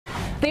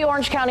The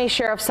Orange County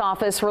Sheriff's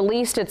Office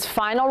released its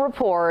final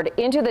report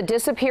into the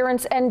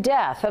disappearance and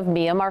death of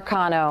Miya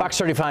Marcano.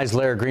 Fox 35's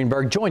Lara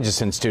Greenberg joins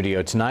us in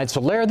studio tonight.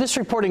 So, Lara, this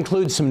report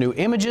includes some new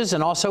images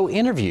and also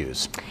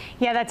interviews.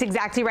 Yeah, that's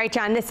exactly right,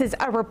 John. This is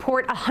a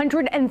report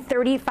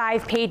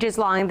 135 pages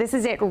long. This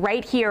is it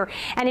right here.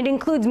 And it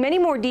includes many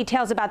more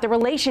details about the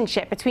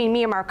relationship between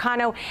Miya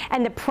Marcano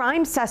and the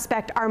prime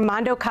suspect,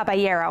 Armando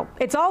Caballero.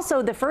 It's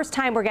also the first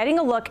time we're getting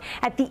a look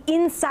at the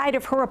inside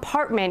of her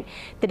apartment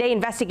the day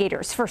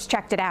investigators first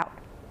checked it out.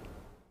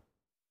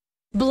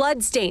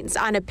 Bloodstains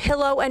on a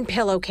pillow and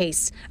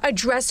pillowcase, a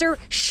dresser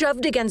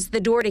shoved against the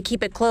door to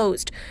keep it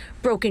closed,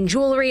 broken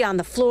jewelry on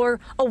the floor,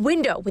 a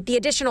window with the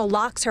additional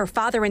locks her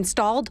father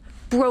installed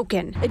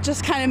broken. It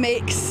just kind of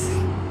makes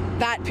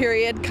that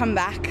period come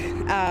back.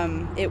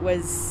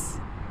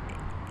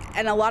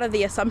 And a lot of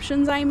the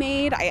assumptions I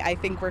made, I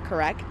think were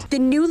correct. The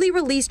newly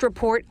released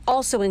report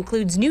also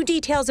includes new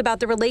details about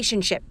the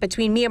relationship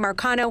between Miya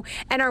Marcano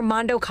and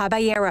Armando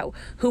Caballero,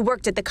 who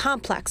worked at the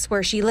complex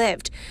where she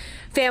lived.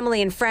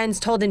 Family and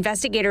friends told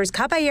investigators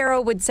Caballero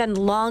would send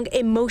long,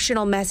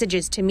 emotional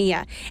messages to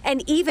Miya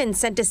and even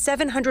sent a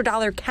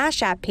 $700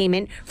 Cash App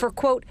payment for,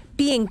 quote,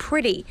 being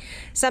pretty,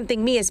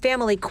 something Miya's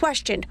family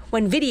questioned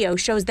when video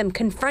shows them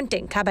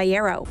confronting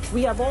Caballero.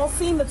 We have all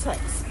seen the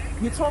text.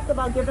 You talked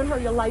about giving her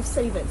your life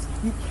savings.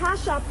 You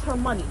cash out her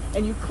money,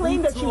 and you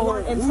claim that you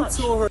weren't in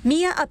touch.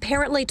 Miya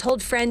apparently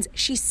told friends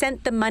she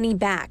sent the money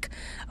back.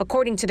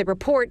 According to the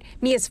report,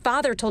 Miya's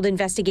father told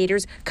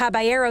investigators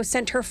Caballero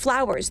sent her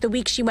flowers the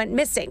week she went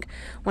missing.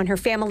 When her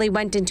family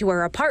went into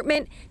her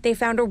apartment, they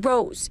found a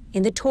rose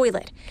in the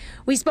toilet.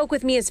 We spoke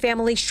with Miya's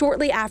family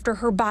shortly after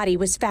her body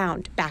was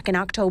found back in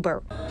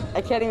October.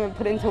 I can't even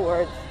put into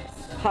words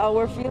how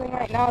we're feeling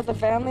right now as a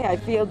family. I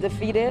feel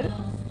defeated.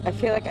 I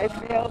feel like I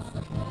failed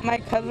my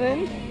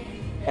cousin,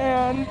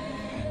 and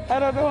I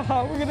don't know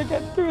how we're gonna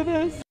get through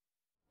this.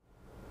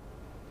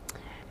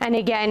 And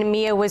again,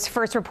 Miya was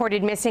first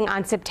reported missing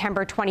on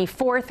September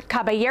 24th.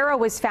 Caballero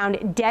was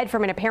found dead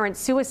from an apparent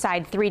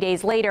suicide 3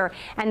 days later,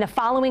 and the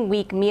following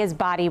week, Miya's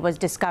body was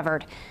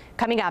discovered.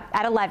 Coming up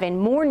at 11,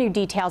 more new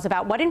details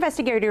about what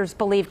investigators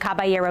believe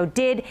Caballero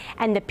did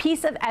and the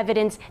piece of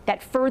evidence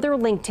that further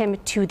linked him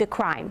to the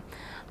crime.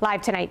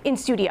 Live tonight in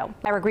studio,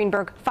 Lara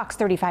Greenberg, Fox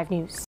 35 News.